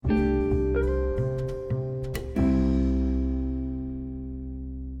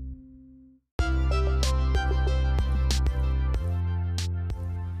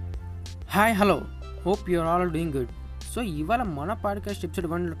Hi hello hope you're all doing good. So ఇవాళ మన podcast episode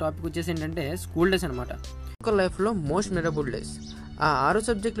 1లో topic వచ్చేసి ఏంటంటే స్కూల్ డేస్ అనమాట. ఒక లైఫ్లో మోస్ట్ మెమరబుల్ డేస్. ఆ 6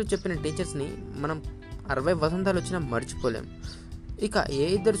 సబ్జెక్టులు చెప్పిన టీచర్స్ని మనం 60 వసంతాలు వచ్చినా మర్చిపోలేం. ఇక ఏ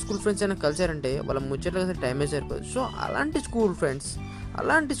ఇద్దరు స్కూల్ ఫ్రెండ్స్ అయినా కలిసారంటే వాళ్ళ ముచ్చట్లకు అసలు టైమే సరిపోదు. సో అలాంటి స్కూల్ ఫ్రెండ్స్,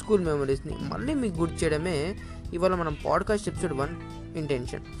 అలాంటి స్కూల్ మెమరీస్ని మళ్ళీ మీకు గుర్తు చేయడమే ఇవాళ మనం podcast episode 1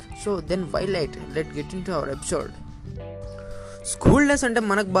 intention. So then why let get in to our episode. School days అంటే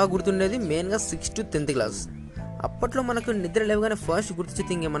మనకు బాగా గుర్తుండేది మెయిన్గా 6th to 10th క్లాస్. అప్పట్లో మనకు నిద్ర లేవగానే ఫస్ట్ గుర్తొచ్చే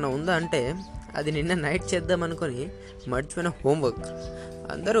థింగ్ ఏమన్నా ఉందా అంటే అది నిన్న నైట్ చేద్దాం అనుకొని మర్చిపోయిన హోంవర్క్.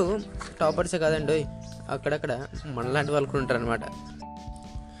 అందరూ టాపర్సే కాదండి, అక్కడక్కడ మనలాంటి వాళ్ళు కూడా ఉంటారు అనమాట.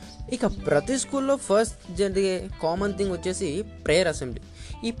 ఇక ప్రతి స్కూల్లో ఫస్ట్ జరిగే కామన్ థింగ్ వచ్చేసి ప్రేయర్ అసెంబ్లీ.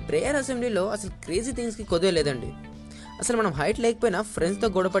 ఈ ప్రేయర్ అసెంబ్లీలో అసలు క్రేజీ థింగ్స్కి కొద్దిగా లేదండి. అసలు మనం హైట్ లేకపోయినా ఫ్రెండ్స్తో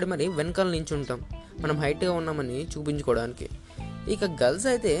గొడవపడి మరి వెనకాల నించుంటాం మనం హైట్గా ఉన్నామని చూపించుకోవడానికి. ఇక గర్ల్స్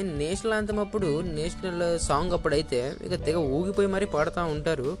అయితే నేషనల్ యాంథమ్ అప్పుడు, నేషనల్ సాంగ్ అప్పుడైతే ఇక తెగ ఊగిపోయి మరీ పాడుతూ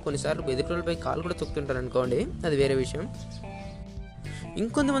ఉంటారు. కొన్నిసార్లు ఎదుటిపై కాలు కూడా తొక్కుతుంటారు అనుకోండి, అది వేరే విషయం.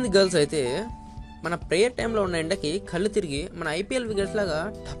 ఇంకొంతమంది గర్ల్స్ అయితే మన ప్రేయర్ టైంలో ఉన్న ఎండకి కళ్ళు తిరిగి మన ఐపీఎల్ వికెట్స్ లాగా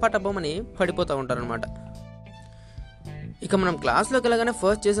టపాటపమని పడిపోతూ ఉంటారనమాట. ఇక మనం క్లాస్లోకి వెళ్ళగానే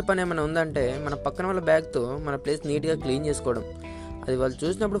ఫస్ట్ చేసే పని ఏమైనా ఉందంటే మన పక్కన వాళ్ళ బ్యాగ్తో మన ప్లేస్ నీట్గా క్లీన్ చేసుకోవడం. అది వాళ్ళు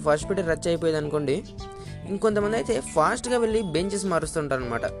చూసినప్పుడు ఫస్ట్ పీరియడ్ రచ్ అయిపోయేది అనుకోండి. ఇంకొంతమంది అయితే ఫాస్ట్గా వెళ్ళి బెంచెస్ మారుస్తుంటారు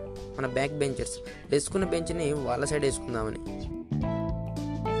అనమాట. మన బ్యాక్ బెంచర్స్ వేసుకున్న బెంచ్ని వాళ్ళ సైడ్ వేసుకుందామని.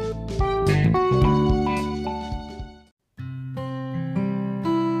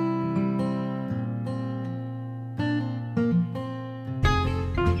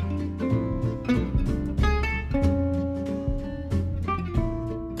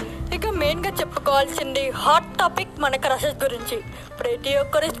 మెయిన్గా చెప్పుకోవాల్సింది హాట్ టాపిక్ మన క్రషెస్ గురించి. ప్రతి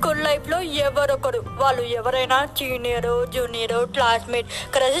ఒక్కరి స్కూల్ లైఫ్లో ఎవరొకరు, వాళ్ళు ఎవరైనా సీనియరో జూనియరో క్లాస్మేట్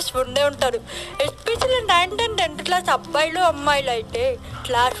క్రషెస్ ఉండే ఉంటారు. Especially 9th and 10th class అబ్బాయిలు అమ్మాయిలు అయితే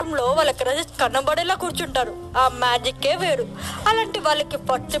క్లాస్ రూమ్లో వాళ్ళ క్రషెస్ కనబడేలా కూర్చుంటారు. ఆ మ్యాజిక్కే వేరు. అలాంటి వాళ్ళకి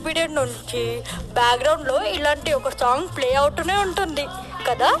ఫస్ట్ పీరియడ్ నుంచి బ్యాక్గ్రౌండ్లో ఇలాంటి ఒక సాంగ్ ప్లే అవుతూనే ఉంటుంది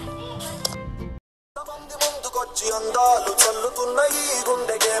కదా. అందాలు చల్లుతున్న ఈ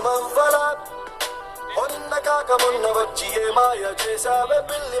గుండెకేమవ్వలా మొన్న కాక మొన్న వచ్చి ఏ మాయ చేసావే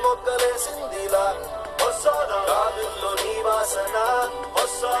పిల్లి మొక్కలేసిందిలా. వస్తానా గాలుల్లో నీ వాసన,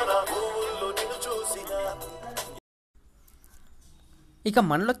 వస్తానా పువ్వుల్లో నిన్ను చూసిన. ఇక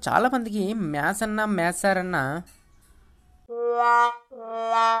మనలో చాలా మందికి మ్యాథ్స్ అన్నా మ్యాథ్స్ సార్ అన్నా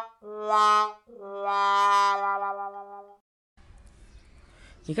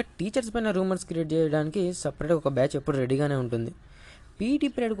ఇక టీచర్స్ పైన రూమర్స్ క్రియేట్ చేయడానికి సపరేట్గా ఒక బ్యాచ్ ఎప్పుడు రెడీగానే ఉంటుంది. పీటీ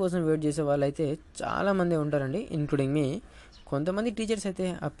పీరియడ్ కోసం వెయిట్ చేసే వాళ్ళు అయితే చాలామంది ఉంటారండి, ఇంక్లూడింగ్ మీ. కొంతమంది టీచర్స్ అయితే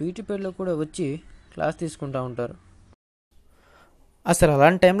ఆ పీటీ పీరియడ్లో కూడా వచ్చి క్లాస్ తీసుకుంటూ ఉంటారు. అసలు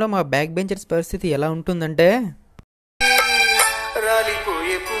అలాంటి టైంలో మా బ్యాక్ బెంచర్స్ పరిస్థితి ఎలా ఉంటుందంటే,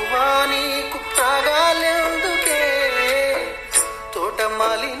 రాలిపోయే పువ్వాని కుట్టాగాలెందుకే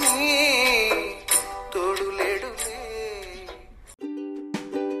తోటమాలిని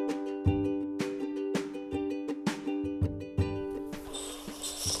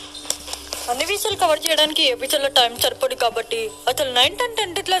అన్ని విషయాలు కవర్ చేయడానికి ఎపిసోడ్లో టైం సరిపోదు. కాబట్టి అసలు 9th and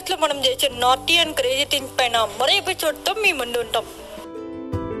 10th క్లాస్లో మనం చేసే నాటీ అండ్ క్రేజీ థింగ్స్ పైన మరో ఎపిసోడ్తో మీ ముందు ఉంటాం.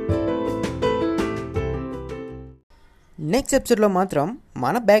 నెక్స్ట్ ఎపిసోడ్లో మాత్రం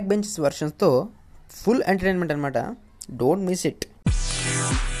మన బ్యాక్ బెంచెస్ వర్షన్స్తో ఫుల్ ఎంటర్టైన్మెంట్ అనమాట. Don't miss it.